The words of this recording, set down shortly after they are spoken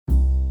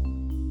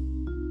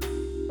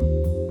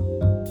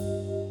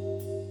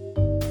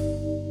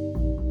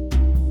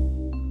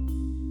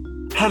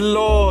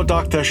Hello,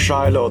 Dr.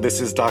 Shiloh. This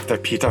is Dr.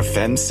 Peter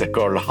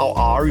Fensicker. How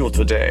are you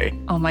today?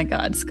 Oh my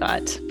God,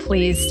 Scott,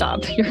 please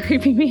stop. You're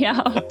creeping me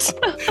out.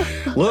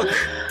 Look,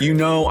 you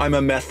know I'm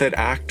a method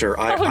actor.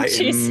 I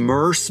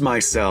immerse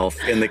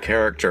myself in the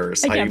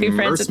characters. I can't be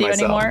friends with you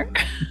anymore.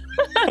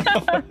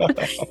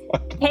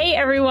 Hey,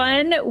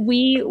 everyone.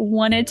 We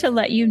wanted to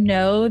let you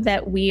know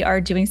that we are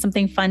doing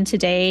something fun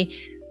today.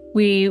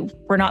 We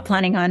were not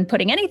planning on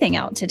putting anything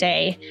out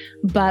today,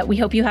 but we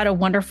hope you had a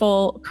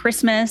wonderful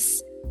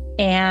Christmas.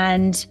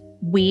 And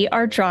we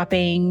are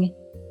dropping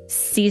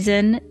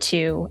season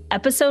 2,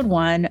 episode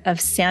 1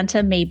 of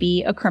Santa May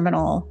Be a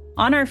Criminal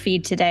on our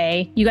feed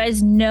today. You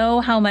guys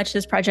know how much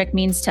this project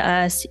means to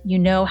us. You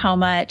know how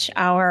much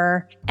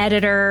our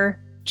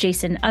editor,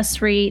 Jason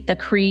Usry, the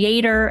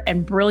creator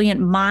and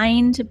brilliant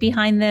mind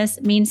behind this,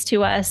 means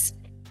to us.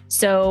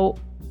 So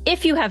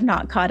if you have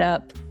not caught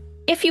up,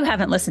 if you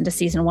haven't listened to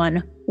season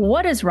 1,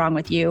 what is wrong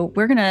with you?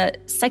 We're going to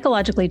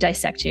psychologically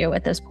dissect you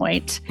at this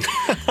point.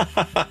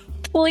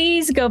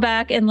 Please go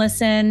back and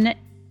listen.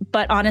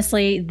 But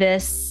honestly,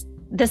 this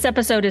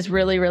episode is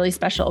really, really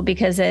special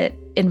because it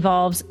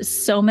involves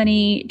so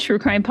many true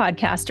crime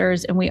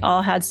podcasters and we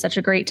all had such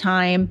a great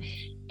time.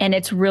 And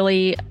it's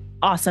really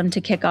awesome to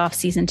kick off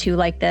season 2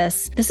 like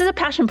this. This is a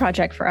passion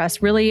project for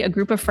us, really a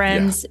group of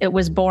friends. Yeah. It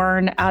was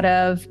born out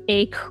of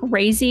a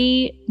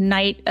crazy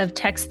night of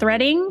text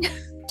threading.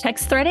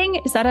 Text threading?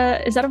 Is that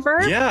a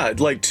verb? Yeah,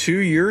 like 2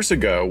 years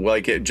ago,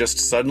 like it just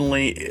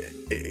suddenly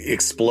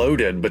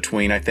exploded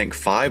between, I think,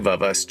 5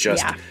 of us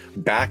just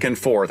back and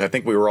forth. I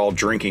think we were all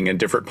drinking in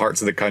different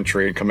parts of the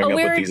country and coming up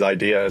with these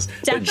ideas.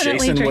 But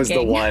Jason was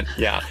the one.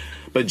 Yeah.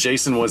 But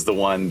Jason was the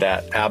one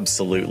that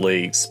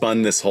absolutely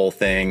spun this whole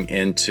thing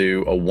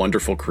into a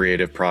wonderful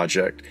creative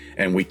project.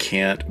 And we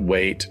can't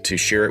wait to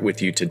share it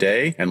with you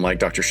today. And like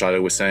Dr.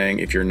 Shiloh was saying,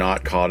 if you're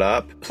not caught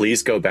up,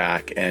 please go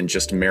back and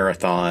just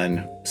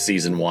marathon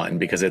season 1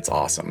 because it's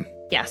awesome.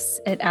 Yes,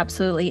 it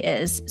absolutely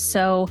is.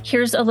 So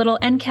here's a little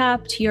end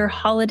cap to your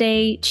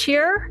holiday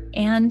cheer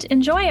and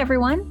enjoy,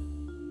 everyone.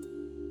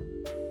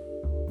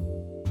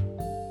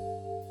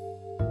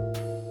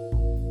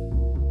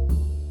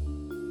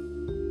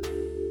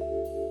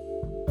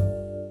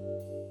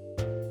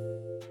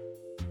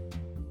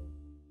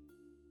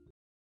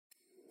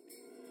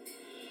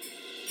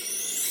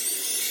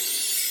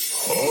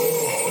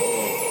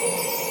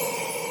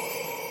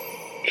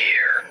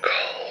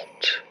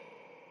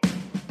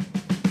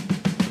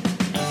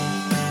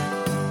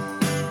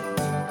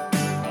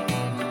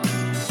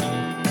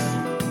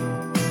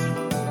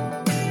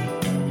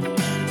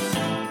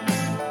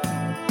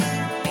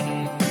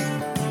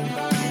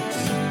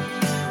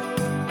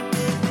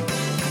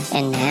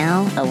 And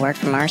now, a word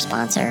from our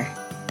sponsor,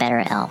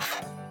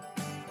 BetterElf.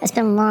 It's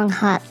been a long,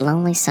 hot,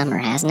 lonely summer,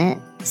 hasn't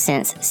it?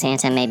 Since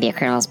Santa May Be a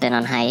Criminal's been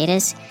on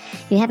hiatus,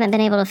 you haven't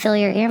been able to fill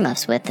your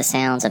earmuffs with the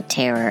sounds of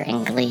terror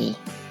and glee.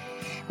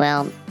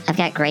 Well, I've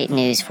got great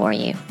news for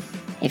you.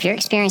 If you're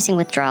experiencing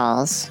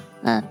withdrawals,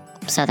 a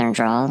southern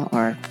drawl,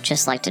 or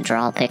just like to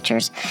draw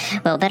pictures,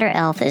 well,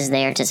 BetterElf is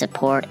there to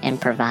support and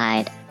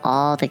provide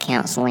all the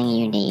counseling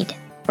you need.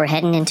 We're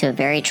heading into a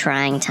very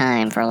trying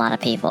time for a lot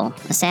of people.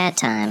 A sad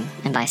time,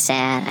 and by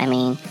sad, I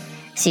mean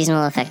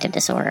seasonal affective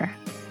disorder.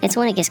 It's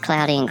when it gets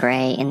cloudy and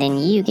gray, and then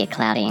you get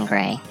cloudy and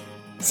gray.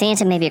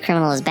 Santa May Be a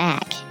Criminal is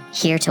back,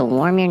 here to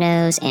warm your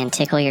nose and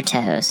tickle your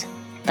toes.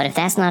 But if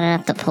that's not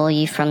enough to pull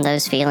you from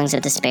those feelings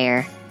of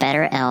despair,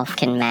 BetterElf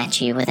can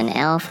match you with an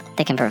elf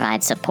that can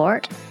provide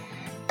support,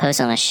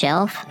 post on a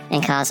shelf,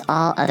 and cause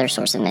all other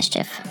sorts of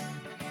mischief.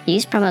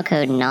 Use promo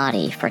code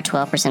NAUGHTY for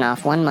 12%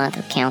 off 1 month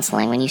of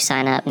counseling when you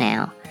sign up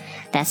now.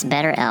 That's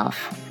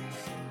BetterElf.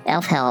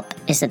 Elf help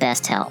is the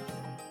best help.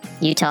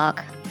 You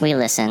talk, we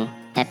listen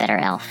at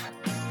BetterElf.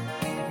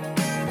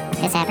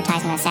 This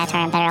advertisement of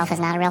satire and BetterElf is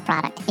not a real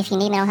product. If you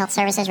need mental health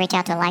services, reach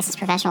out to a licensed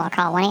professional or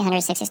call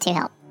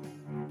 1-800-662-HELP.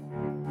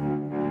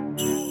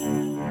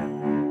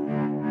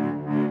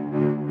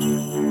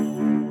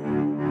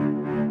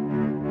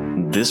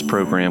 This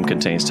program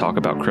contains talk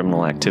about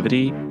criminal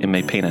activity and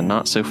may paint a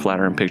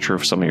not-so-flattering picture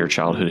of some of your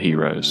childhood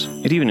heroes.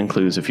 It even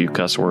includes a few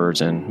cuss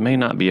words and may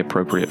not be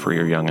appropriate for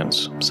your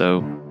young'uns,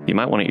 so you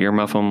might want to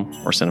earmuff them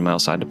or send them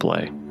outside to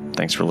play.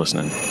 Thanks for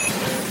listening. The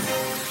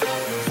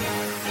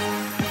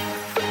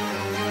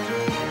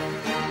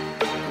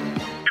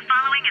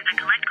following is a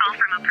collect call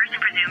from a person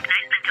presumed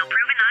nice until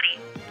proven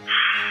naughty.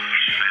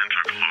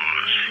 Santa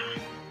Claus.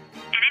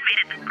 An inmate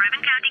at the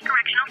Screven County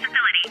Correctional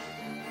Facility.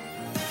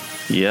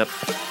 Yep.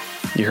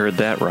 You heard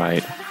that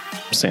right,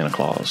 Santa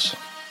Claus.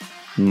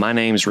 My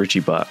name's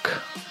Richie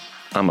Buck.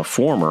 I'm a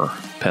former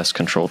pest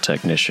control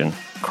technician,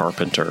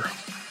 carpenter,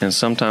 and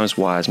sometimes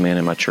wise man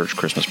in my church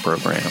Christmas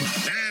program.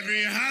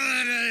 Happy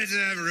holidays,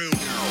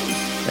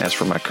 everyone. As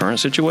for my current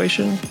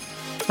situation,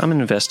 I'm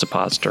an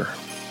Investipositor.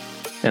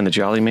 And the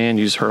jolly man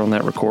you just heard on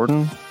that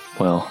recording,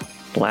 well,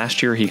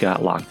 last year he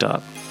got locked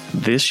up.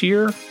 This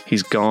year,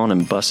 he's gone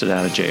and busted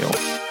out of jail.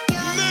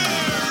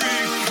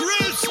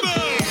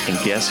 And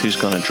guess who's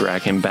going to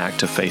drag him back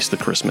to face the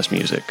Christmas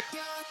music?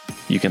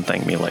 You can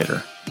thank me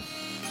later.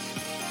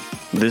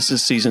 This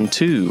is season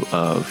 2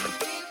 of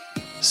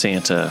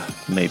Santa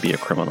May Be a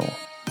Criminal,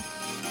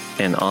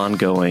 an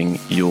ongoing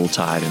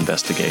Yuletide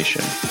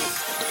investigation.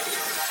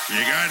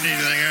 You got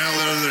anything out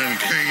other than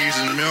cookies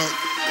and milk?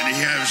 And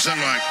you have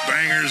something like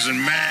bangers and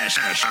mash.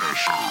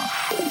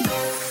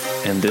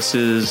 And this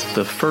is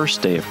the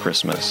first day of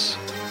Christmas.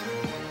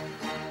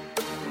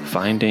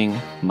 Finding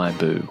My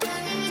Boo.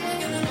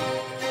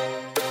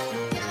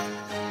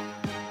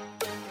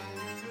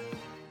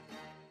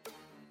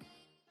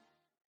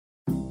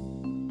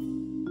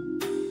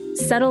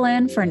 Settle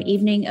in for an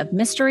evening of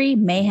mystery,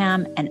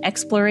 mayhem, and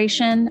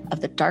exploration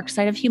of the dark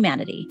side of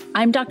humanity.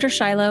 I'm Dr.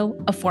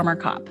 Shiloh, a former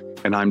cop.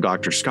 And I'm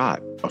Dr.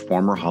 Scott, a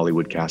former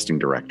Hollywood casting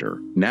director.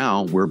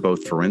 Now we're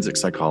both forensic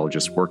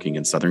psychologists working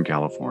in Southern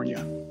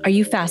California. Are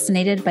you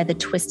fascinated by the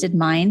twisted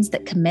minds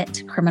that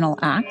commit criminal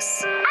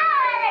acts?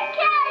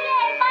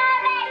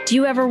 Do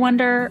you ever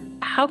wonder,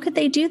 how could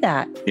they do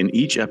that? In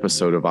each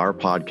episode of our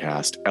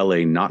podcast,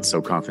 LA Not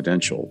So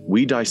Confidential,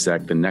 we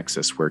dissect the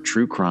nexus where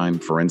true crime,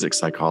 forensic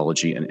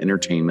psychology, and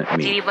entertainment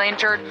meet. Dee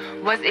Blanchard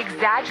was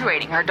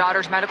exaggerating her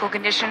daughter's medical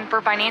condition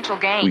for financial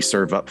gain. We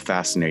serve up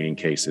fascinating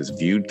cases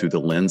viewed through the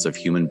lens of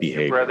human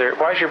behavior.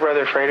 Why is your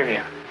brother afraid of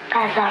you?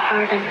 Because I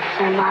hurt him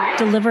so much.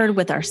 Delivered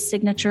with our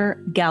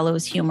signature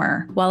gallows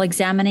humor while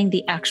examining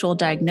the actual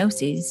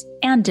diagnoses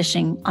and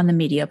dishing on the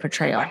media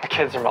portrayal. The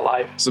kids are my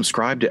life.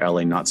 Subscribe to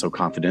LA Not So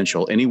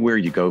Confidential anywhere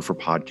you go for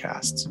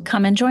podcasts.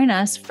 Come and join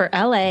us for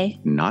LA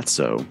Not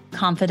So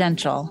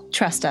Confidential.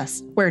 Trust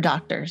us, we're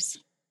doctors.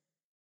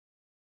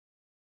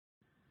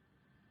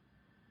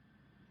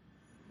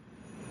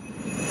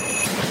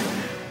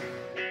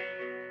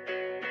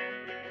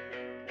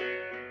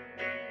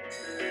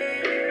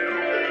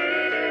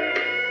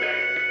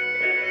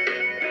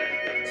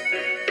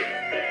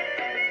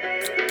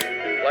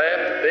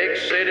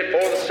 City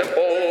for the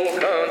simple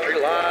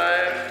country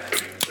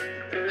life.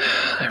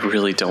 I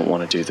really don't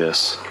want to do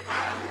this.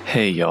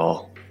 Hey,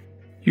 y'all.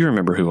 You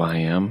remember who I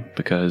am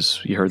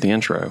because you heard the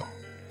intro,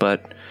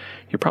 but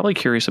you're probably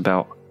curious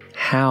about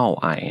how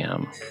I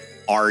am.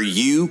 Are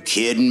you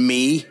kidding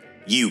me?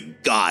 You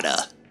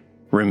gotta.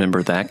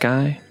 Remember that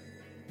guy?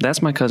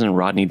 That's my cousin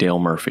Rodney Dale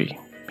Murphy.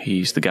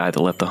 He's the guy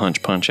that left the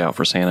hunch punch out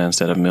for Santa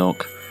instead of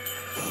milk.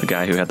 The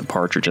guy who had the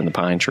partridge in the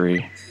pine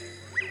tree.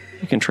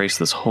 You can trace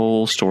this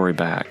whole story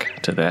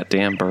back to that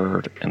damn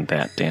bird and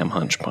that damn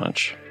hunch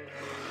punch.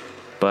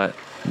 But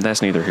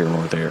that's neither here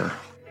nor there.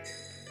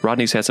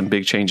 Rodney's had some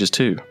big changes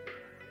too.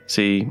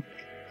 See,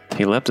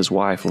 he left his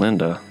wife,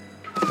 Linda,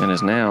 and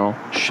is now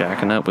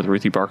shacking up with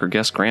Ruthie Barker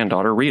Guest's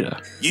granddaughter,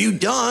 Rita. You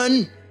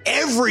done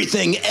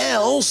everything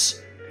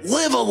else.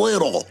 Live a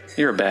little.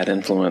 You're a bad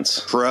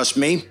influence. Trust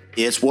me,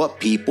 it's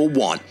what people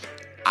want.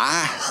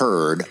 I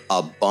heard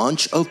a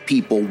bunch of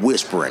people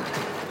whispering,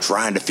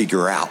 trying to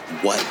figure out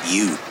what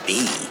you'd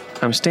be.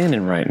 I'm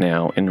standing right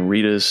now in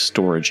Rita's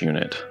storage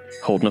unit,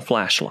 holding a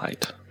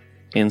flashlight.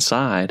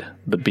 Inside,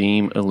 the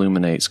beam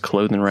illuminates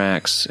clothing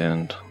racks,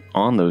 and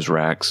on those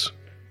racks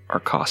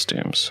are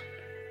costumes.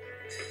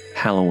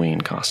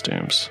 Halloween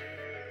costumes.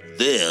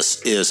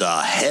 This is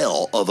a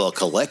hell of a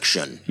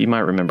collection. You might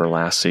remember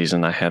last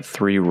season I had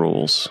 3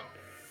 rules.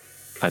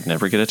 I'd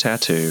never get a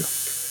tattoo,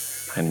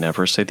 I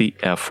never say the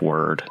F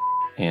word,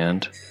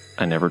 and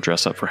I never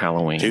dress up for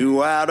Halloween.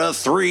 2 out of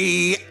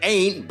 3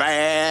 ain't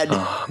bad.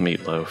 Oh,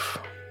 Meatloaf.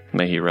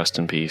 May he rest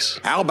in peace.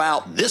 How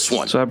about this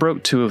one? So I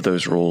broke 2 of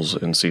those rules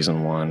in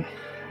season 1.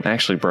 I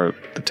actually broke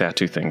the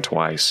tattoo thing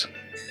twice.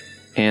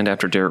 And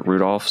after Derek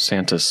Rudolph,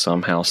 Santa's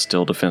somehow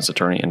still defense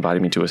attorney,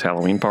 invited me to his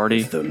Halloween party.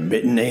 If the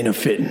mitten ain't a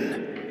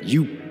fittin',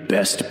 you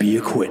best be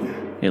a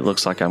quittin'. It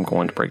looks like I'm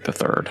going to break the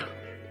 3rd.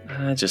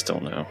 I just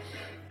don't know.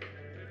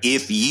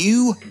 If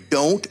you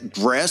don't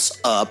dress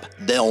up,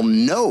 they'll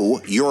know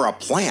you're a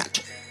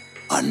plant.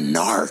 A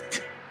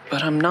narc.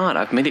 But I'm not.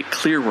 I've made it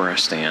clear where I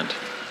stand.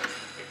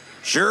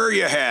 Sure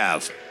you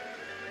have.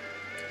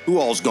 Who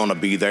all's gonna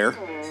be there?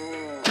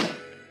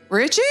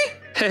 Richie?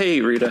 Hey,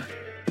 Rita.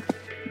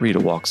 Rita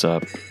walks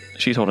up.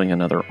 She's holding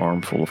another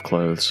armful of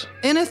clothes.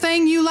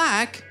 Anything you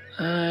like?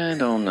 I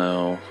don't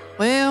know.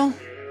 Well,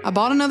 I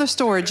bought another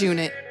storage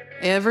unit.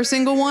 Every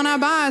single one I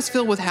buy is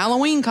filled with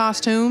Halloween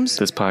costumes.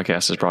 This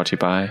podcast is brought to you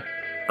by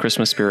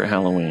Christmas Spirit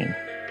Halloween.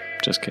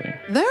 Just kidding.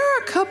 There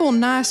are a couple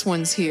nice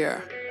ones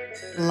here.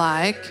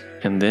 Like...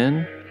 And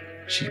then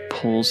she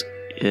pulls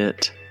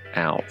it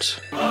out.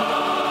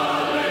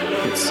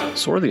 It's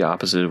sort of the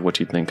opposite of what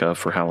you'd think of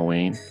for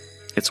Halloween.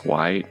 It's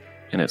white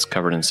and it's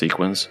covered in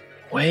sequins.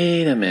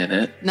 Wait a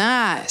minute.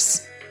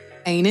 Nice.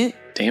 Ain't it?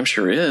 Damn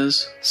sure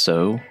is.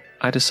 So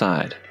I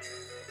decide,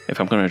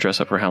 if I'm going to dress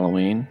up for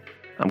Halloween,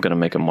 I'm going to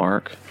make a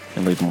mark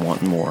and leave them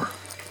wanting more.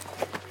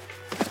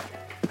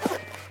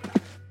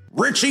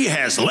 Richie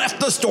has left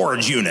the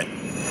storage unit.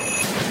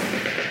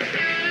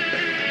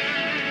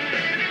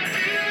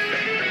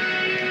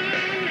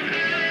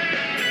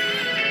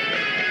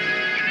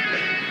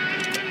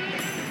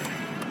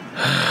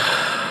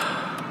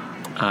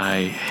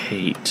 I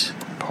hate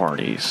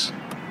parties.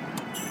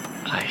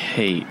 I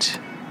hate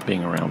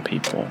being around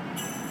people.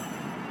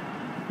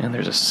 And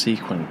there's a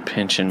sequin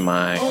pinching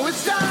my... Oh,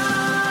 it's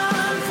time!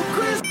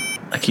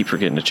 I keep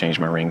forgetting to change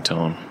my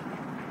ringtone.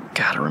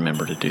 Gotta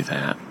remember to do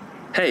that.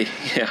 Hey,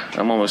 yeah,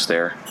 I'm almost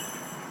there.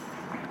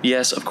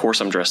 Yes, of course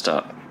I'm dressed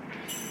up.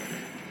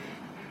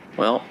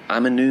 Well,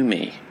 I'm a new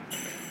me.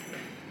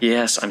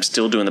 Yes, I'm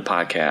still doing the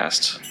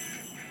podcast.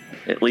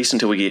 At least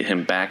until we get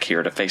him back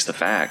here to face the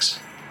facts.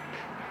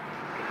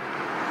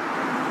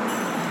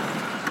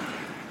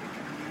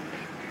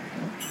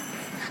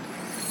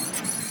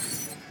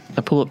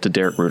 I pull up to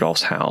Derek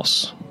Rudolph's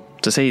house.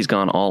 To say he's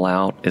gone all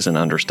out is an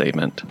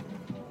understatement.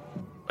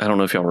 I don't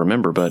know if y'all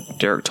remember, but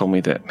Derek told me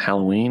that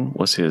Halloween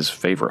was his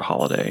favorite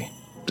holiday,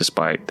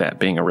 despite that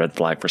being a red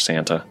flag for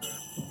Santa.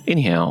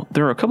 Anyhow,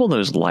 there are a couple of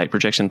those light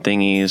projection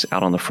thingies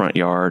out on the front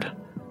yard.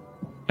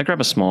 I grab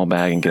a small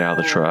bag and get out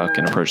of the truck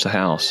and approach the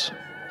house.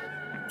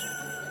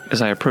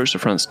 As I approach the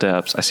front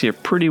steps, I see a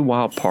pretty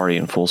wild party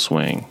in full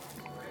swing.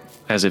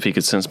 As if he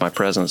could sense my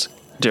presence,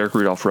 Derek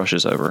Rudolph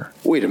rushes over.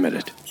 Wait a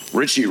minute.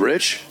 Richie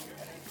Rich?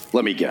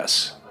 Let me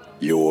guess.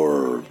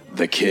 You're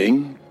the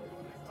king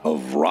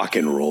of rock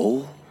and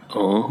roll?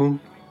 Uh-huh.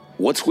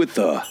 What's with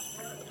the...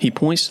 He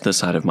points to the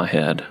side of my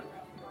head.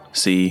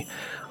 See,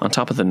 on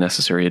top of the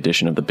necessary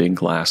addition of the big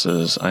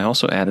glasses, I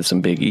also added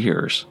some big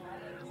ears.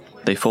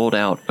 They fold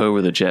out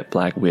over the jet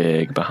black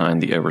wig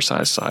behind the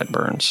oversized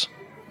sideburns.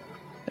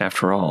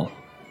 After all,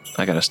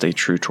 I gotta stay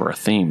true to our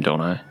theme,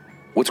 don't I?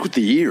 What's with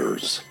the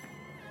ears?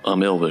 I'm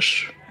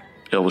Elvis.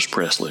 Elvis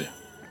Presley.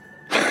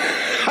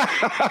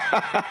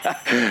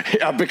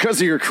 Yeah,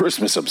 because of your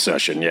Christmas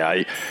obsession,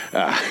 yeah.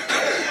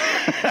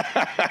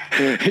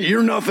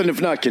 You're nothing if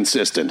not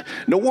consistent.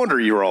 No wonder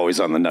you're always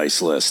on the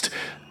nice list.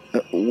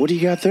 What do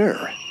you got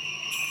there?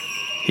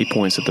 He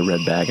points at the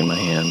red bag in my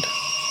hand.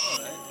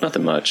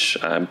 Nothing much.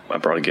 I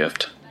brought a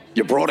gift.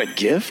 You brought a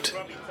gift?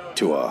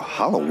 To a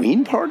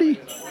Halloween party?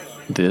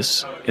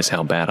 This is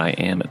how bad I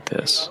am at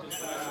this.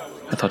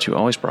 I thought you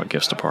always brought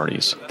gifts to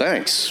parties.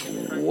 Thanks.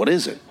 What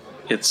is it?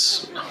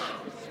 It's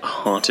a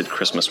haunted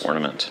Christmas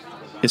ornament.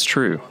 It's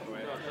true.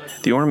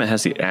 The ornament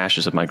has the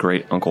ashes of my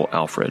great uncle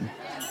Alfred.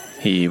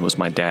 He was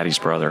my daddy's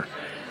brother.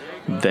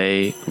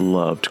 They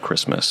loved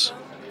Christmas.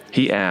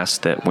 He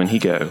asked that when he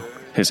go,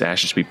 his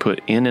ashes be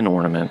put in an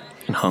ornament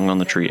and hung on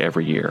the tree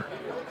every year.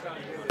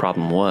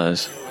 Problem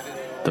was,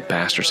 the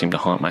bastard seemed to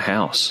haunt my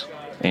house.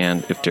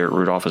 And if Derek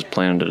Rudolph is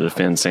planning to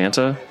defend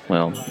Santa,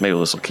 well, maybe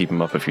this will keep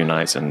him up a few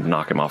nights and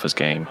knock him off his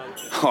game.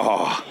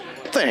 Oh,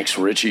 thanks,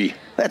 Richie.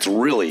 That's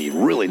really,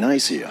 really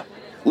nice of you.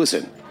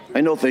 Listen,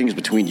 I know things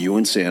between you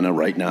and Santa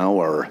right now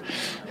are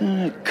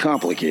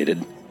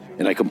complicated,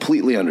 and I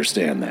completely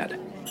understand that.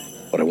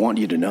 But I want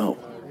you to know,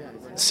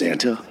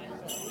 Santa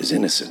is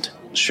innocent.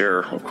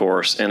 Sure, of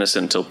course.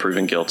 Innocent until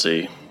proven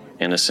guilty.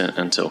 Innocent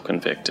until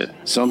convicted.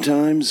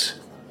 Sometimes,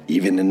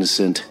 even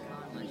innocent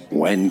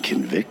when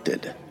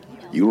convicted.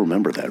 You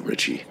remember that,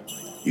 Richie.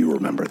 You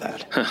remember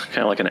that. Kind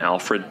of like an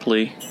Alfred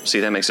plea. See,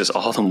 that makes this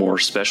all the more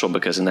special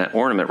because in that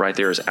ornament right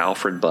there is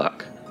Alfred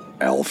Buck.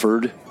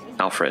 Alfred?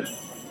 Alfred.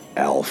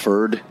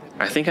 Alfred?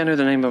 I think I know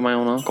the name of my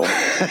own uncle.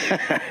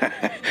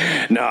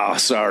 No,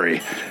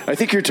 sorry. I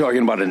think you're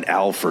talking about an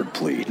Alfred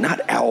plea,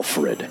 not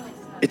Alfred.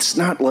 It's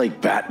not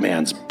like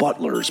Batman's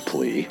butler's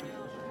plea.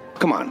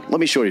 Come on, let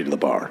me show you to the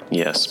bar.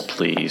 Yes,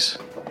 please.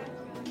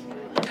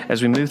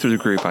 As we move through the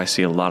group, I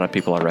see a lot of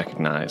people I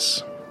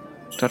recognize.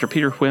 Dr.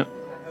 Peter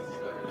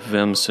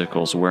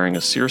Vimsicles wearing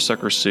a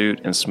seersucker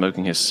suit and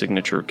smoking his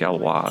signature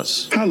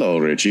Gauloise. Hello,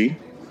 Richie.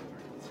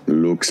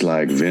 Looks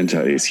like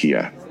winter is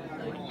here.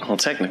 Well,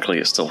 technically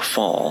it's still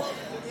fall.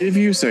 If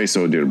you say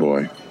so, dear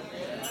boy.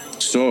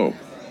 So,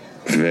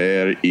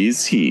 where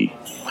is he?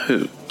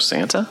 Who?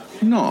 Santa?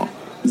 No,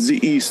 the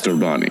Easter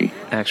Bunny.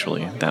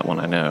 Actually, that one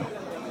I know.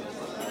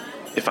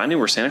 If I knew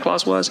where Santa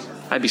Claus was,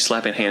 I'd be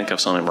slapping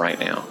handcuffs on him right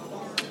now.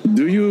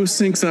 Do you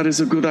think that is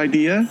a good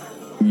idea?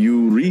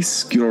 You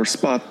risk your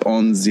spot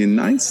on the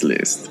nice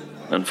list.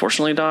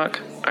 Unfortunately,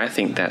 Doc, I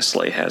think that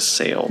sleigh has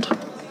sailed.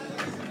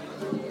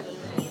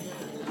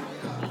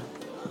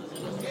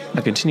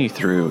 I continue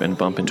through and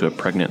bump into a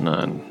pregnant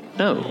nun.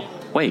 No,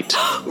 wait.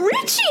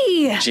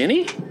 Richie!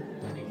 Jenny?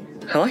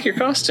 I like your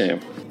costume.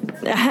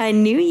 I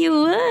knew you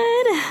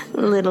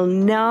would. Little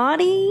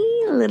naughty,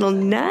 little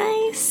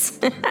nice.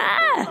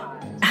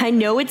 I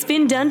know it's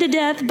been done to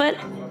death, but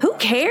who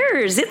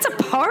cares? It's a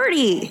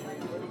party.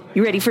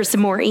 You ready for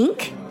some more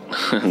ink?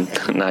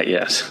 Not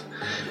yet.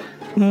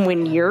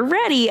 When you're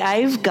ready,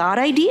 I've got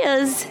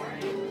ideas.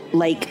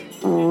 Like,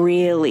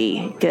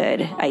 really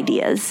good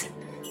ideas.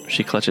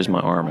 She clutches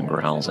my arm and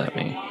growls at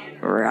me.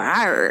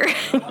 Rawr.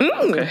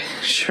 Okay,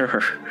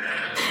 sure.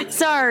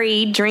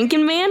 Sorry,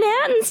 drinking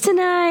Manhattans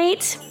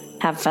tonight.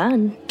 Have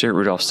fun. Derek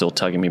Rudolph's still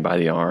tugging me by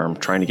the arm,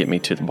 trying to get me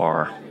to the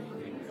bar.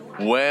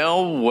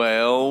 Well.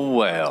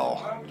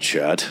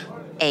 Chet.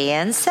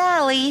 And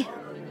Sally.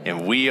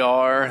 And we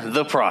are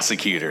the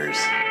prosecutors.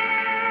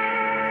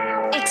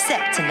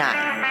 Except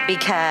tonight,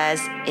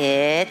 because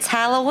it's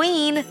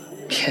Halloween.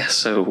 Yeah,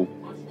 so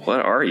what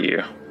are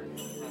you?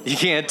 You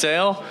can't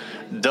tell?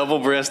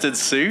 Double-breasted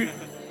suit?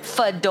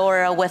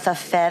 Fedora with a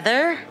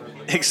feather?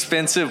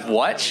 Expensive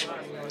watch?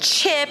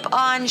 Chip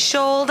on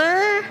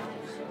shoulder?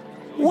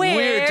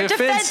 We're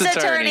defense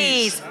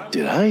attorneys.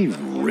 Did I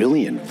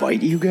really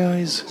invite you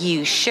guys?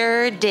 You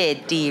sure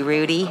did, D.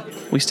 Rudy.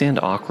 We stand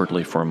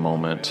awkwardly for a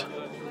moment.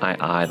 I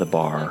eye the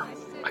bar.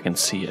 I can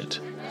see it.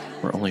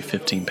 We're only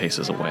 15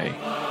 paces away.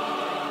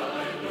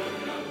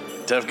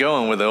 Tough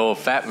going with the old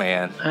fat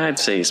man. I'd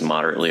say he's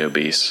moderately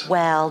obese.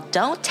 Well,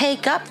 don't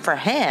take up for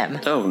him.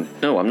 Oh,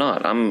 no, I'm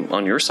not. I'm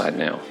on your side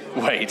now.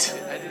 Wait,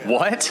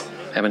 what?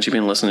 Haven't you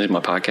been listening to my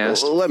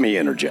podcast? Well, let me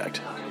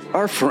interject.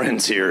 Our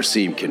friends here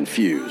seem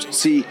confused.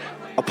 See,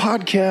 a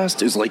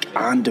podcast is like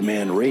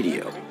on-demand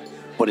radio,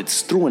 but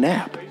it's through an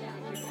app.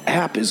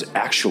 App is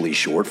actually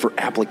short for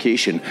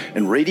application,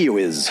 and radio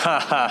is... Ha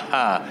ha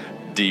ha,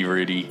 D.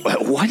 Rudy.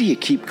 Why do you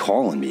keep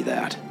calling me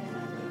that?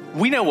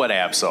 We know what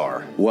apps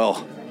are.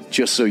 Well,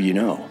 just so you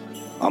know,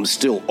 I'm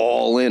still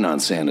all in on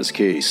Santa's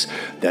case.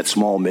 That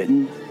small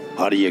mitten,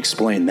 how do you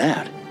explain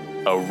that?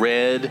 A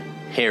red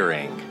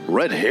herring.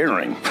 Red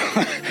herring?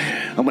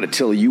 I'm going to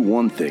tell you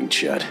one thing,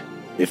 Chet.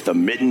 If the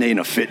mitten ain't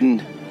a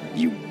fittin',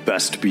 you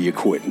best be a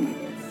quittin'.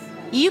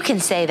 You can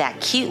say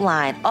that cute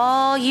line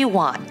all you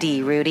want,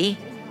 D. Rudy.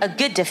 A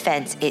good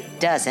defense it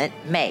doesn't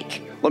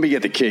make. Let me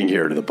get the king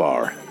here to the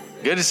bar.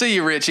 Good to see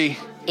you, Richie.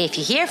 If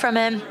you hear from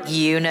him,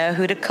 you know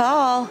who to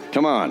call.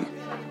 Come on.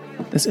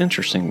 It's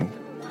interesting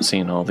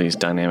seeing all these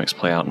dynamics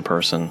play out in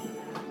person.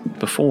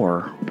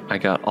 Before, I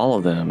got all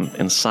of them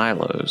in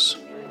silos,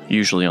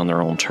 usually on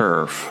their own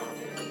turf.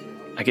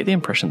 I get the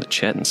impression that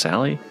Chet and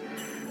Sally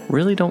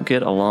really don't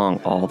get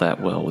along all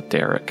that well with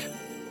Derek.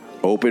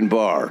 Open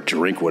bar,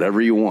 drink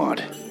whatever you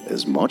want,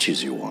 as much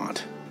as you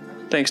want.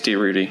 Thanks, D.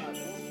 Rudy.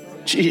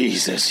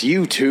 Jesus,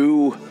 you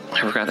two.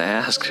 I forgot to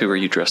ask, who are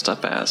you dressed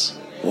up as?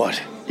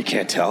 What, you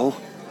can't tell?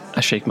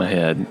 I shake my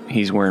head.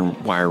 He's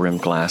wearing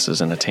wire-rimmed glasses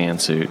and a tan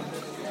suit.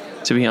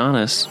 To be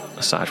honest,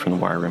 aside from the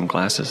wire-rimmed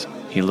glasses,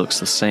 he looks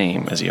the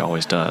same as he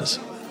always does.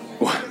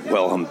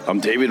 Well, I'm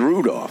David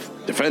Rudolph,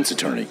 defense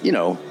attorney, you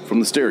know, from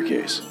the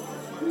staircase.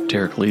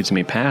 Derek leads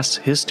me past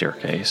his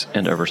staircase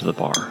and over to the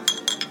bar.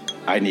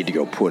 I need to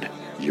go put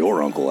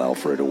your Uncle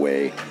Alfred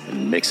away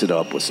and mix it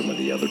up with some of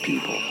the other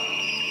people.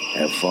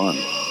 Have fun.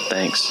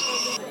 Thanks.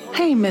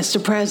 Hey,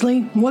 Mr.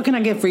 Presley, what can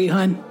I get for you,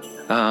 hun?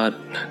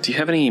 Do you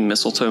have any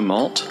mistletoe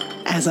malt?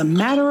 As a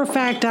matter of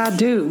fact, I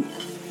do.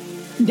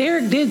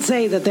 Derek did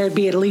say that there'd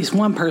be at least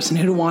one person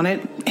who'd want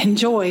it.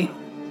 Enjoy.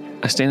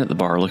 I stand at the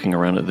bar looking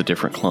around at the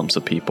different clumps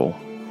of people.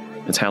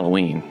 It's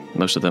Halloween.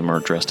 Most of them are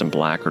dressed in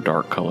black or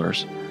dark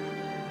colors.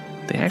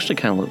 They actually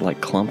kind of look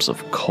like clumps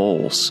of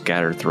coal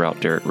scattered throughout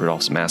Derek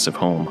Rudolph's massive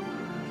home.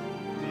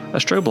 A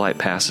strobe light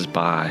passes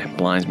by,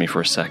 blinds me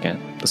for a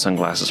second. The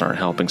sunglasses aren't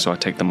helping, so I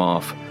take them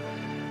off.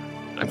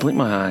 I blink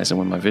my eyes, and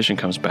when my vision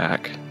comes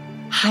back...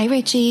 Hi,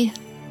 Richie.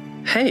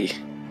 Hey,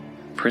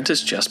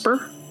 Princess Jesper?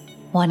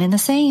 One and the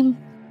same.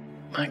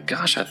 My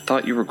gosh, I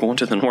thought you were going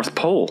to the North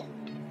Pole.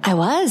 I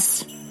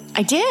was.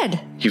 I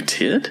did. You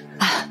did?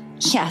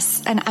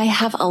 Yes, and I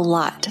have a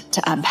lot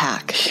to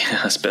unpack.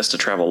 Yeah, it's best to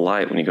travel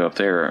light when you go up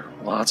there.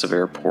 Lots of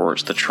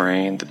airports, the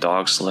train, the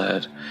dog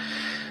sled.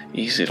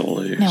 Easy to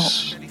lose.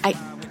 No,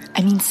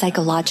 I mean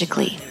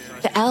psychologically.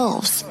 The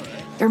elves,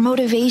 their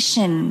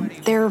motivation,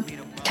 their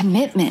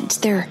commitment,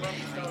 their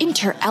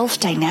inter-elf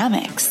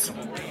dynamics.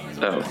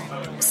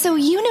 Oh. So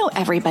you know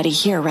everybody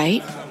here,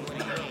 right?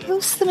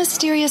 Who's the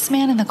mysterious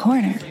man in the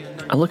corner?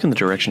 I look in the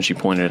direction she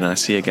pointed and I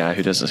see a guy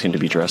who doesn't seem to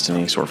be dressed in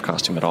any sort of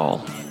costume at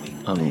all.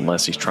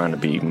 Unless he's trying to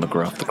be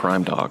McGruff the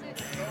crime dog.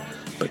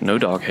 But no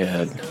dog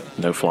head,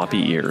 no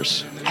floppy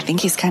ears. I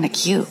think he's kind of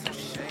cute.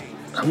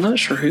 I'm not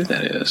sure who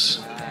that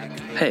is.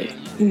 Hey.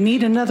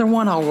 Need another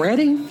one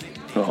already?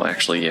 Well,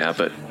 actually, yeah,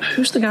 but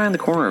who's the guy in the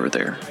corner over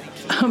there?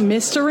 A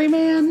mystery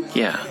man?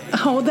 Yeah.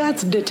 Oh,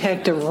 that's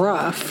Detective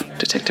Ruff.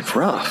 Detective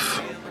Ruff?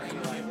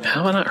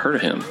 How have I not heard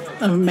of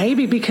him?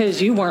 Maybe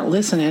because you weren't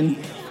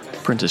listening.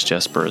 Princess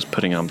Jesper is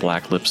putting on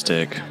black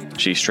lipstick.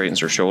 She straightens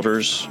her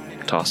shoulders,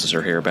 tosses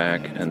her hair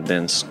back, and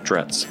then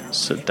struts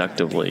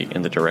seductively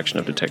in the direction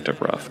of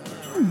Detective Ruff.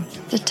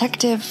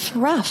 Detective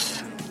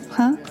Ruff,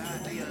 huh?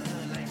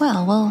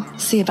 Well, we'll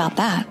see about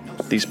that.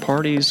 These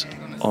parties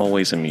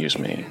always amuse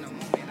me.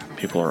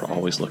 People are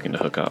always looking to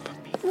hook up.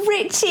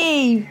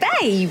 Richie,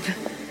 babe!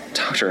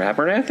 Dr.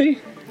 Abernathy?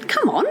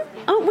 Come on,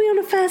 aren't we on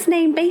a first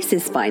name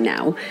basis by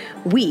now?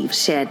 We've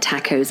shared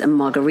tacos and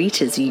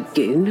margaritas, you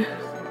goon.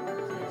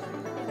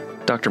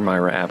 Dr.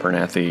 Myra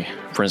Abernathy,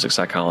 forensic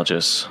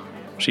psychologist.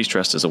 She's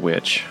dressed as a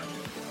witch.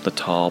 The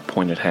tall,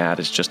 pointed hat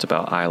is just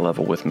about eye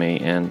level with me,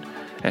 and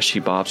as she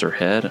bobs her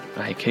head,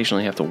 I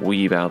occasionally have to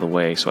weave out of the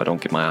way so I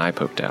don't get my eye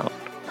poked out.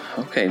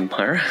 Okay,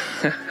 Myra,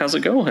 how's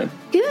it going?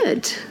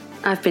 Good.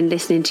 I've been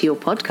listening to your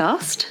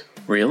podcast.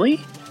 Really?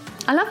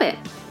 I love it.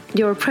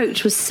 Your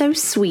approach was so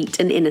sweet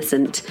and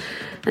innocent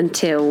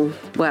until,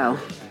 well...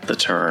 The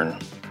turn.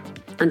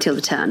 Until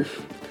the turn.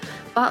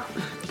 But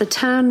the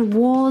turn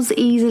was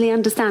easily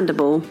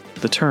understandable.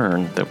 The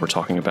turn that we're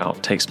talking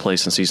about takes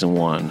place in Season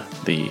 1,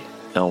 the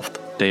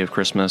 11th day of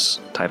Christmas,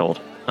 titled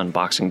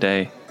Unboxing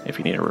Day, if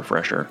you need a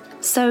refresher.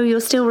 So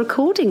you're still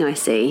recording, I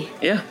see.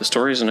 Yeah, the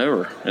story isn't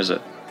over, is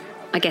it?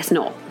 I guess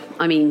not.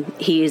 I mean,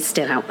 he is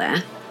still out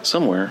there.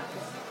 Somewhere.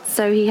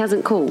 So he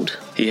hasn't called?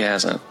 He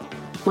hasn't.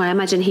 Well, I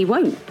imagine he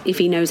won't if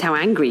he knows how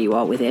angry you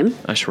are with him.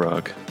 I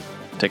shrug.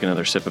 Take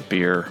another sip of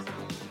beer.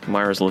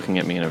 Myra's looking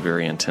at me in a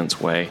very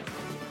intense way.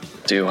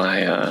 Do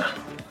I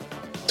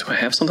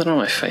have something on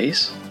my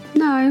face?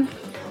 No.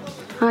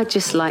 I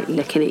just like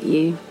looking at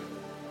you.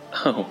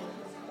 Oh,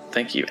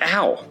 thank you.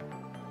 Ow!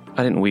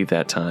 I didn't weave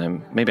that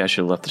time. Maybe I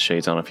should have left the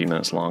shades on a few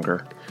minutes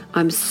longer.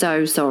 I'm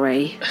so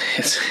sorry.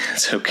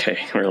 It's okay,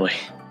 really.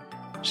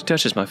 She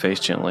touches my face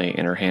gently,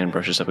 and her hand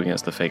brushes up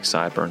against the fake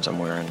sideburns I'm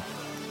wearing.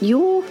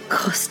 Your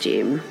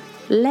costume,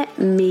 let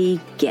me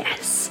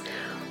guess.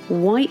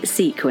 White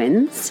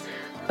sequins,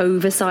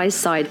 oversized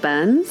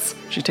sideburns.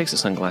 She takes the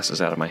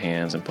sunglasses out of my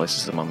hands and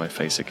places them on my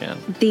face again.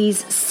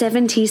 These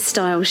 70s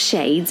style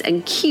shades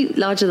and cute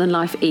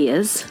larger-than-life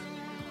ears.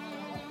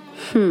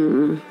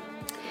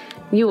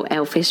 You're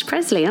Elfish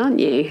Presley, aren't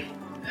you?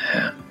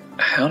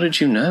 How did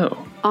you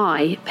know?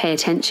 I pay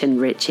attention,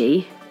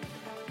 Richie.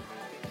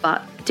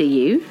 But do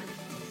you?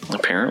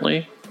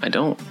 Apparently, I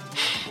don't.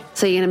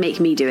 So you're going to make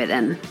me do it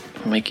then?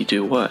 Make you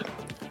do what?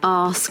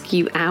 Ask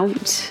you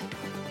out.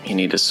 You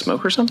need to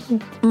smoke or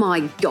something?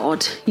 My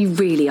God, you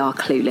really are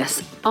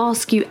clueless.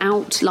 Ask you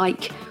out,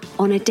 like,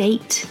 on a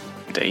date.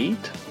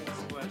 Date?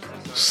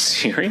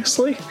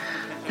 Seriously?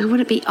 I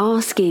wouldn't be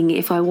asking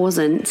if I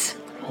wasn't.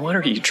 What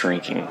are you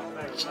drinking?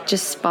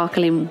 Just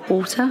sparkling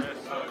water.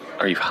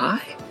 Are you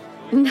high?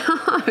 No.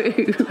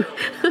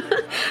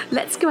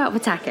 Let's go out for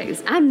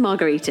tacos and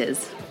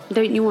margaritas.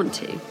 Don't you want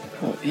to?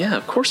 Well, yeah,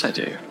 of course I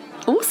do.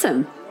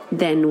 Awesome.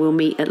 Then we'll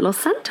meet at Los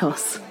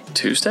Santos.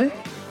 Tuesday?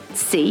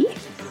 See?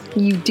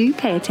 You do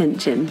pay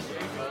attention.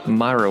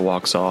 Myra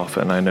walks off,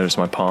 and I notice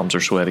my palms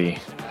are sweaty.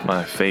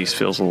 My face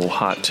feels a little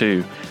hot,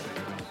 too.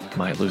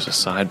 Might lose a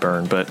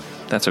sideburn, but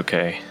that's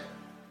okay.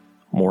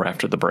 More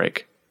after the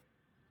break.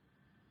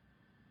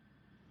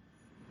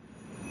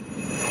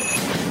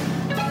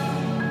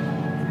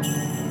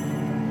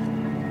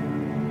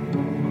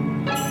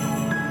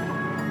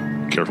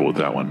 Careful with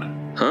that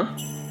one. Huh?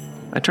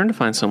 I turn to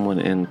find someone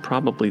in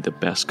probably the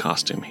best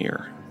costume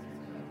here.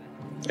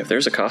 If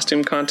there's a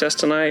costume contest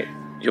tonight,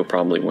 you'll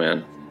probably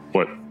win.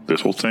 What,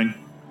 this whole thing?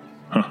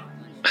 Huh.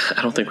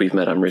 I don't think we've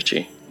met. I'm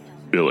Richie.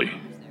 Billy.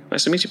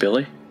 Nice to meet you,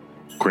 Billy.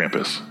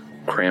 Krampus.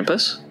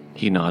 Krampus?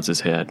 He nods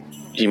his head.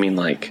 You mean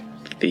like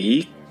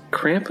the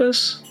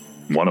Krampus?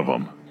 One of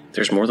them.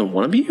 There's more than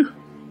one of you?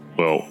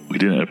 Well, we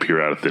didn't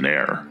appear out of thin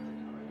air.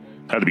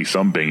 Had to be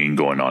some banging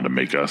going on to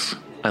make us.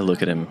 I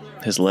look at him.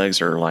 His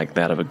legs are like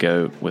that of a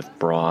goat with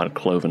broad,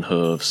 cloven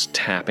hooves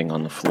tapping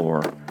on the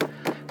floor.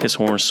 His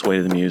horns sway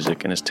to the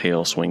music and his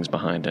tail swings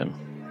behind him.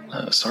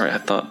 Sorry, I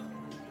thought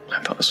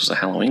this was a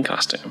Halloween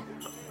costume.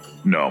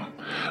 No,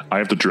 I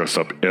have to dress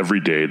up every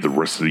day the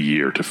rest of the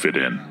year to fit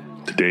in.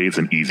 Today is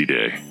an easy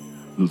day,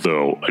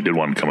 though I did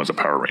want to come as a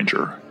Power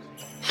Ranger.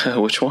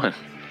 Which one?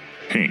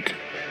 Pink.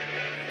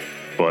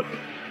 But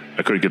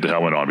I couldn't get the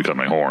helmet on because of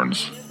my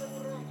horns.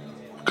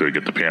 Couldn't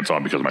get the pants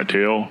on because of my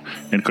tail,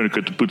 and couldn't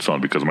get the boots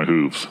on because of my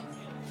hooves.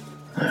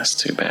 That's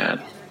too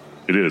bad.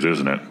 It is,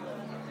 isn't it?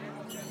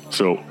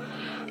 So,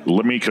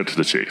 let me cut to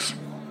the chase.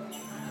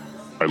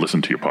 I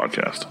listened to your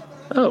podcast.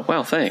 Oh,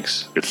 wow,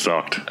 thanks. It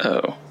sucked.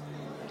 Oh.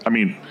 I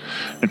mean,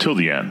 until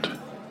the end,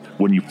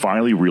 when you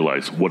finally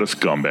realize what a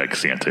scumbag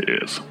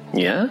Santa is.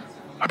 Yeah?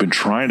 I've been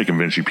trying to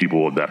convince you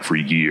people of that for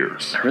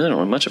years. I really don't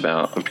know much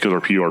about. That's because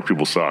our PR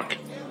people suck.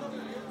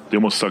 They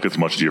almost suck as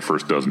much as your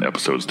first dozen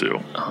episodes do.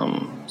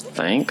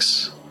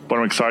 Thanks. But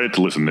I'm excited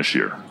to listen this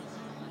year.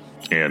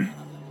 And,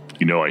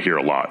 you know, I hear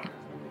a lot.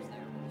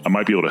 I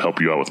might be able to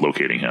help you out with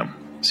locating him.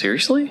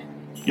 Seriously?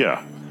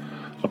 Yeah.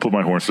 I'll put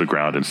my horns to the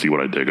ground and see what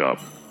I dig up.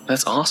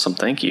 That's awesome,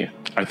 thank you.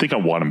 I think I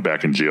want him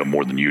back in jail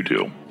more than you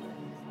do.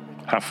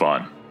 Have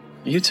fun.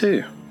 You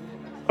too.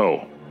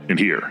 Oh, and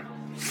here.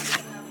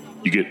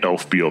 You get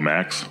Elf BO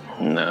Max?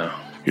 No.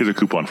 Here's a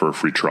coupon for a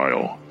free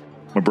trial.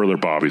 My brother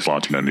Bobby's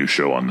launching a new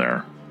show on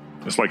there.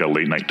 It's like a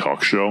late-night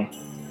talk show.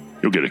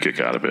 You'll get a kick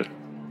out of it.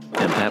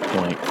 At that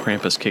point,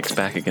 Krampus kicks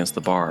back against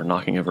the bar,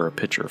 knocking over a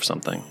pitcher of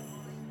something.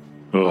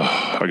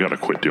 Ugh, I gotta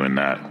quit doing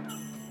that.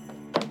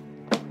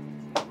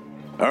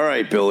 All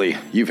right, Billy,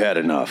 you've had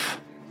enough.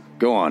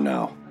 Go on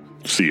now.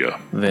 See ya.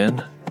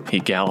 Then he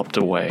galloped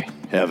away.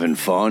 Having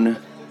fun?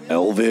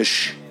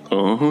 Elvish?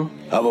 Uh-huh.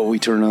 How about we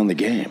turn on the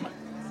game?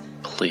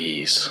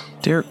 Please.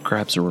 Derek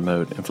grabs the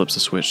remote and flips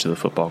the switch to the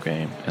football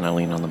game, and I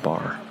lean on the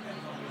bar.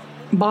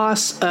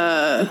 Boss,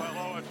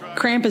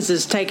 Krampus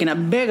is taking a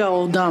big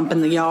old dump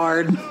in the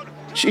yard.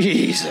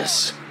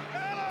 Jesus.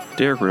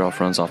 Derek Rudolph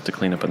runs off to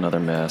clean up another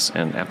mess,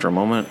 and after a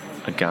moment,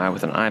 a guy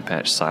with an eye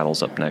patch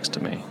sidles up next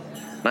to me.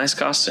 Nice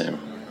costume.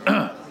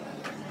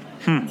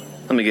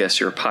 Let me guess,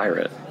 you're a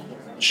pirate.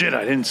 Shit,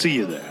 I didn't see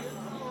you there.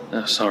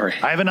 Oh, sorry.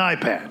 I have an eye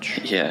patch.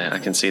 Yeah, I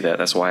can see that.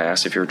 That's why I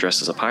asked if you were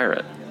dressed as a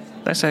pirate.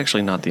 That's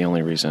actually not the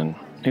only reason.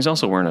 He's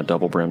also wearing a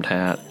double-brimmed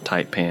hat,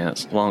 tight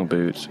pants, long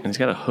boots, and he's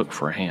got a hook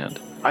for a hand.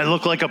 I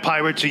look like a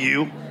pirate to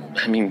you?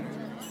 I mean,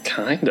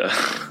 kinda.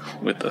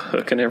 With the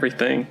hook and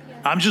everything.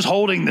 I'm just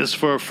holding this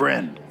for a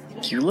friend.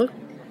 You look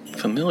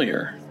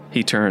familiar.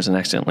 He turns and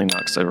accidentally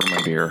knocks over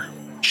my beer.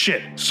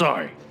 Shit,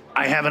 sorry.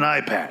 I have an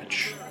eye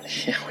patch.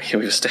 Yeah,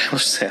 we've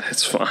established that.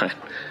 It's fine.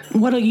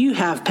 What do you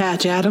have,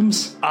 Patch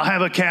Adams? I'll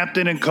have a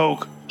Captain and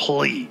Coke,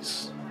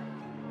 please.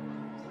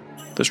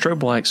 The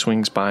strobe light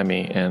swings by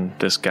me, and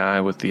this guy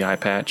with the eye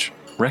patch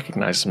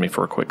recognizes me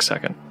for a quick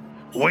second.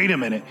 Wait a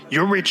minute,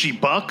 you're Richie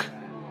Buck?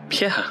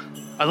 Yeah.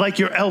 I like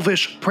your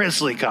Elvis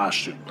Presley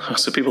costume. Oh,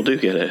 so people do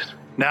get it.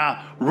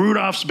 Now,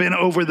 Rudolph's been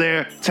over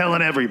there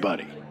telling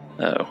everybody.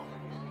 Oh.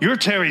 You're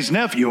Terry's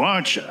nephew,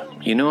 aren't you?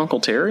 You know Uncle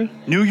Terry?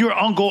 Knew your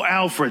Uncle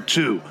Alfred,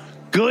 too.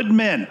 Good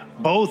men,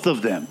 both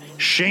of them.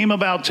 Shame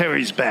about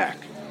Terry's back.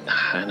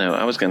 I know,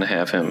 I was going to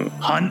have him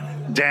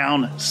hunt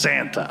down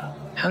Santa.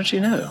 How did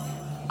you know?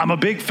 I'm a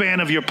big fan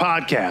of your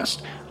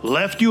podcast.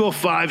 Left you a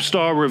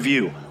 5-star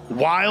review.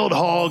 Wild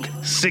Hog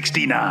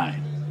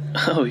 69.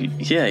 Oh,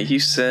 yeah, you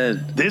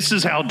said... This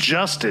is how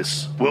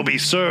justice will be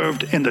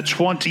served in the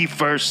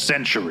 21st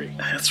century.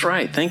 That's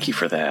right, thank you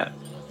for that.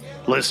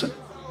 Listen,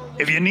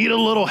 if you need a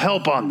little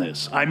help on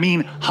this, I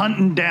mean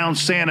hunting down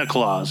Santa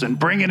Claus and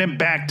bringing him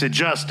back to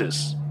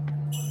justice,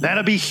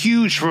 that'd be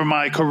huge for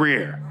my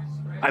career.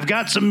 I've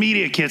got some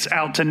media kits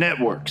out to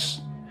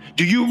networks.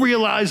 Do you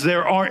realize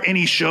there aren't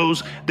any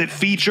shows that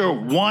feature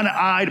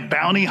one-eyed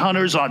bounty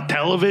hunters on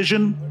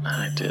television?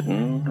 I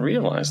didn't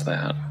realize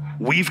that.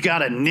 We've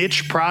got a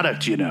niche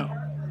product, you know.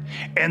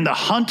 And the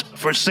hunt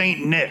for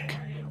St. Nick,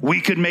 we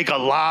could make a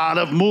lot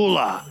of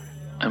moolah.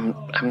 I'm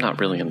not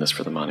really in this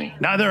for the money.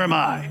 Neither am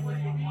I.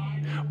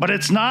 But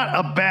it's not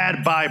a bad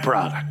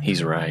byproduct.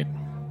 He's right.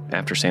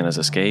 After Santa's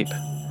escape,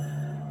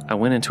 I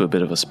went into a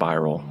bit of a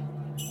spiral.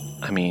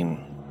 I mean,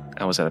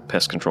 I was at a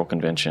pest control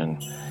convention,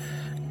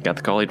 got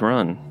the call he'd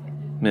run,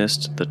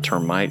 missed the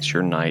Termites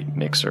Your Night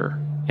mixer,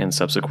 and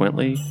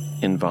subsequently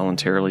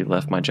involuntarily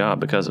left my job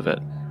because of it.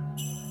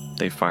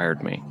 They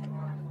fired me.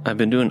 I've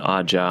been doing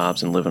odd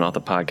jobs and living off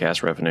the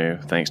podcast revenue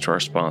thanks to our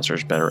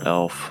sponsors Better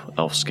Elf,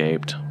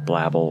 Elfscaped,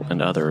 Blabble,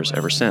 and others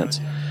ever since.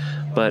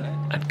 But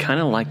I'd kind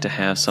of like to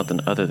have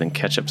something other than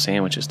ketchup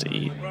sandwiches to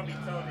eat.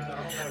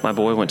 My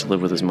boy went to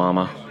live with his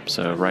mama,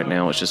 so right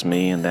now it's just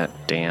me and that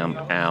damn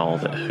owl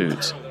that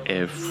hoots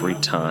every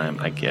time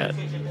I get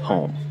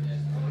home.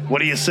 What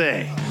do you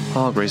say?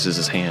 Hog raises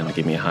his hand to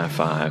give me a high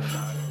five.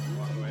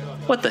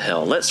 What the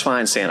hell? Let's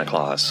find Santa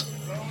Claus.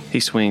 He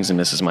swings and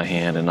misses my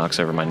hand and knocks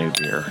over my new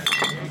beer.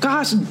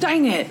 Gosh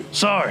dang it!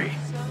 Sorry.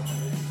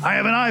 I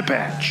have an eye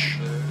patch.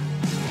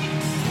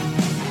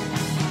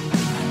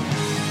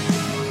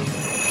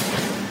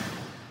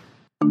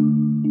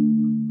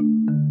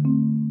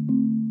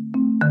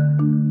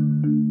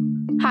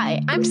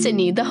 Hi, I'm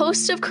Sydney, the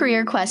host of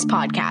Career Quest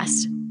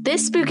Podcast.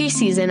 This spooky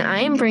season, I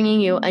am bringing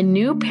you a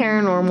new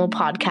paranormal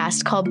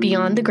podcast called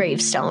Beyond the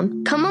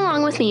Gravestone. Come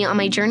along with me on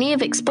my journey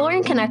of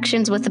exploring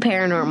connections with the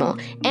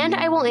paranormal, and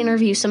I will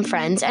interview some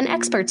friends and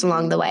experts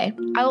along the way.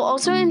 I will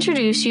also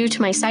introduce you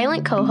to my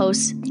silent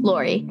co-host,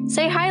 Lori.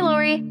 Say hi,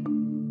 Lori.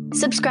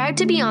 Subscribe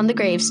to Beyond the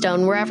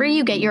Gravestone wherever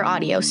you get your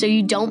audio so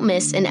you don't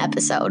miss an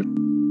episode.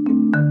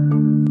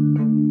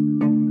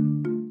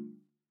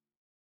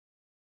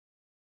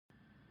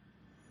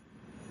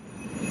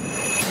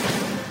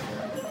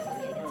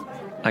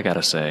 I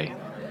gotta say,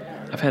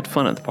 I've had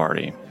fun at the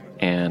party,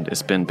 and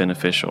it's been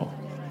beneficial.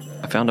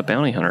 I found a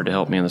bounty hunter to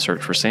help me in the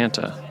search for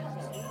Santa.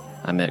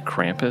 I met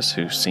Krampus,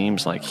 who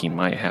seems like he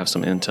might have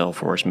some intel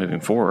for us moving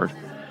forward,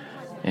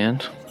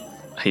 and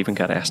I even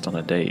got asked on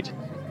a date.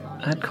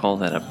 I'd call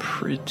that a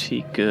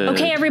pretty good...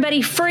 Okay,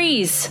 everybody,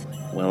 freeze!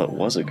 Well, it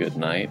was a good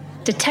night.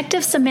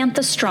 Detective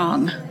Samantha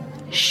Strong,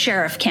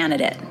 sheriff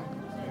candidate.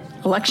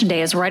 Election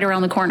day is right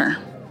around the corner.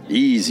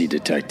 Easy,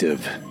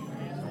 detective.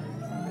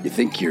 You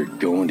think you're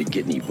going to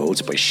get any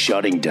votes by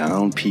shutting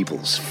down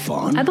people's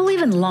fun? I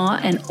believe in law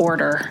and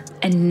order,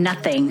 and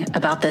nothing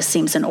about this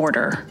seems in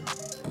order.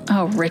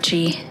 Oh,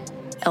 Richie.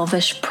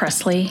 Elvis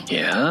Presley.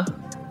 Yeah?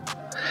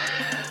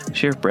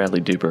 Sheriff Bradley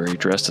Dewberry,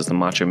 dressed as the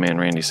Macho Man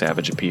Randy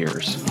Savage,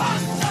 appears.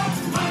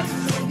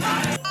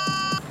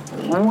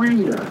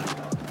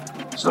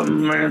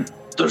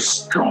 Samantha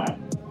Strong.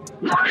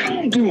 What are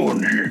you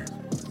doing here?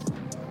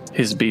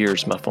 His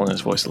beard's muffling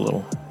his voice a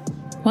little.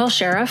 Well,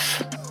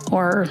 Sheriff,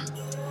 or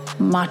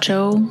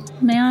Macho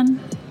Man,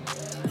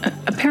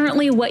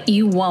 apparently what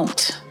you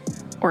won't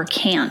or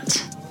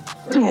can't.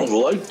 I don't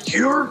like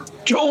your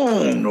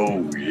tone,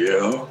 oh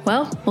yeah?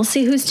 Well, we'll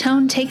see whose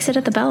tone takes it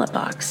at the ballot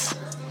box.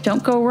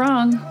 Don't go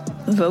wrong.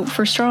 Vote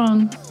for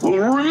Strong. Well,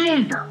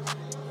 remember,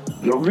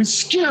 it'll be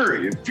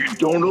scary if you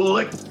don't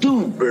elect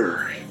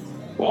Dewberry.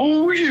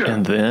 Oh yeah.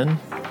 And then,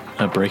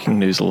 a breaking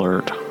news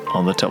alert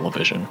on the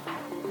television.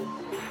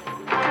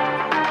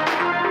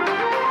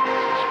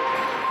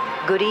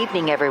 Good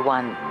evening,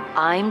 everyone.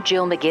 I'm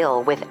Jill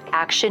McGill with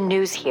Action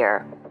News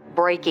here.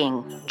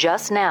 Breaking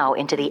just now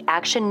into the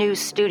Action News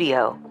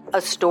studio,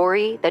 a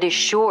story that is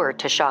sure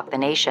to shock the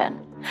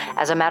nation.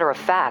 As a matter of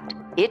fact,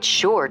 it's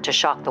sure to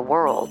shock the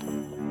world.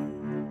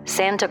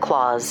 Santa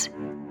Claus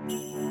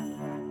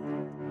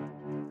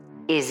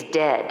is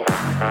dead.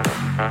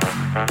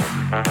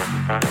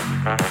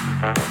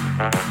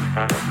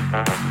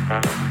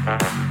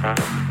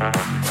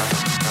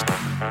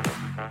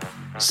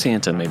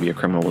 Santa May Be a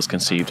Criminal was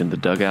conceived in the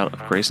dugout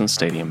of Grayson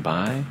Stadium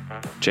by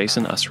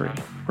Jason Usry,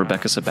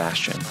 Rebecca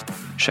Sebastian,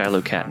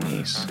 Shiloh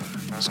Catanese,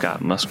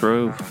 Scott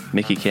Musgrove,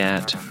 Mickey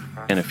Cat,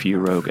 and a few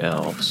rogue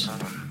elves.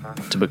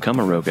 To become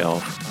a rogue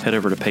elf, head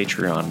over to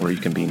Patreon where you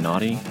can be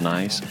naughty,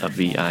 nice, a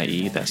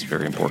VIE, that's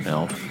very important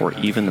elf, or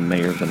even the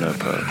mayor of the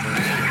NoPo.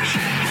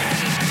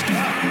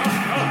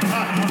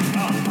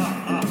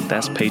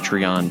 That's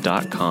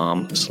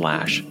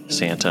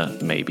patreon.com/Santa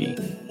Maybe.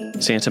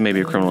 Santa May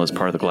Be a Criminal is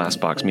part of the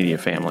Glassbox Media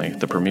family,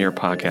 the premier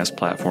podcast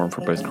platform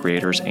for both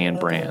creators and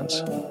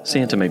brands.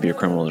 Santa May Be a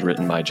Criminal is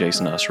written by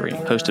Jason Usry,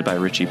 hosted by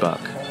Richie Buck,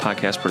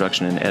 podcast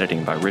production and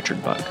editing by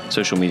Richard Buck,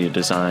 social media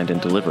designed and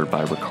delivered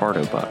by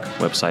Ricardo Buck,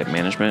 website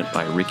management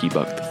by Ricky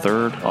Buck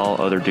III, all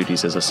other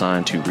duties is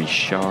assigned to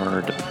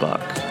Richard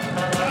Buck.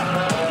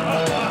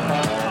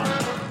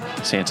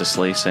 Santa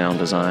Sleigh sound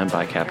design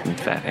by Captain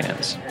Fat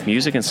Hands.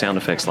 Music and sound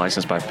effects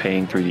licensed by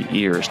paying through the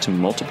ears to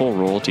multiple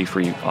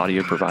royalty-free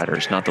audio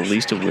providers, not the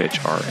least of which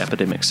are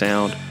Epidemic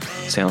Sound,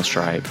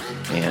 Soundstripe,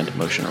 and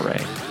Motion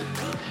Array.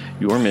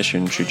 Your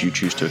mission, should you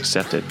choose to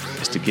accept it,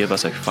 is to give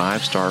us a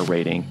 5-star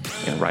rating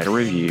and write a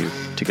review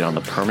to get on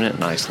the permanent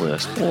nice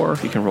list, or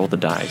you can roll the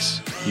dice.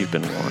 You've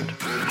been warned.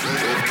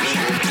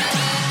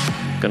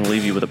 Going to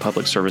leave you with a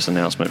public service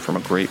announcement from a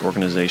great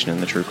organization in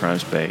the true crime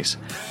space.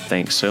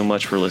 Thanks so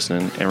much for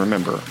listening, and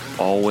remember,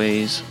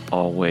 always,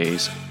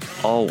 always,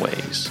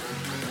 always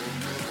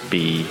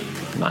be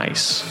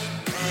nice.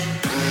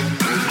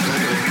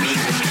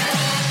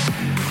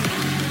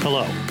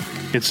 Hello,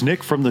 it's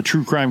Nick from the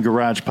True Crime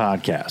Garage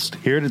podcast,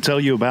 here to tell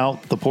you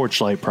about the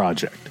Porchlight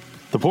Project.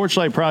 The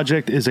Porchlight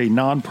Project is a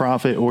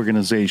nonprofit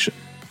organization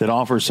that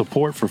offers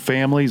support for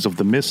families of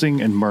the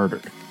missing and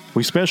murdered.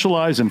 We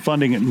specialize in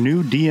funding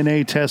new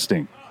DNA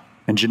testing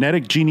and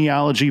genetic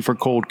genealogy for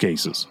cold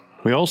cases.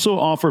 We also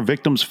offer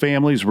victims'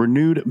 families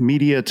renewed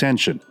media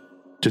attention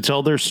to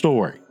tell their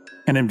story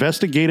and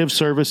investigative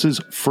services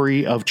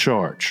free of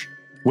charge.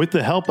 With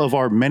the help of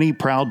our many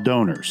proud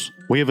donors,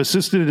 we have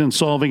assisted in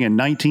solving a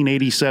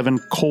 1987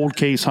 cold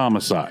case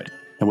homicide,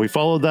 and we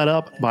followed that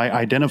up by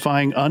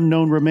identifying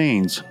unknown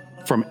remains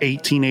from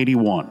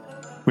 1881.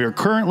 We are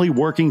currently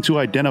working to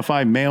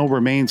identify male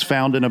remains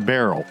found in a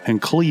barrel in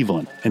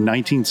Cleveland in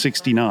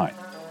 1969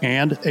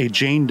 and a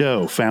Jane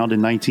Doe found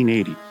in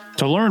 1980.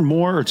 To learn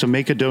more or to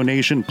make a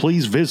donation,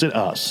 please visit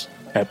us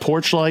at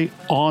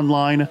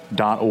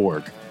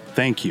porchlightonline.org.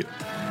 Thank you.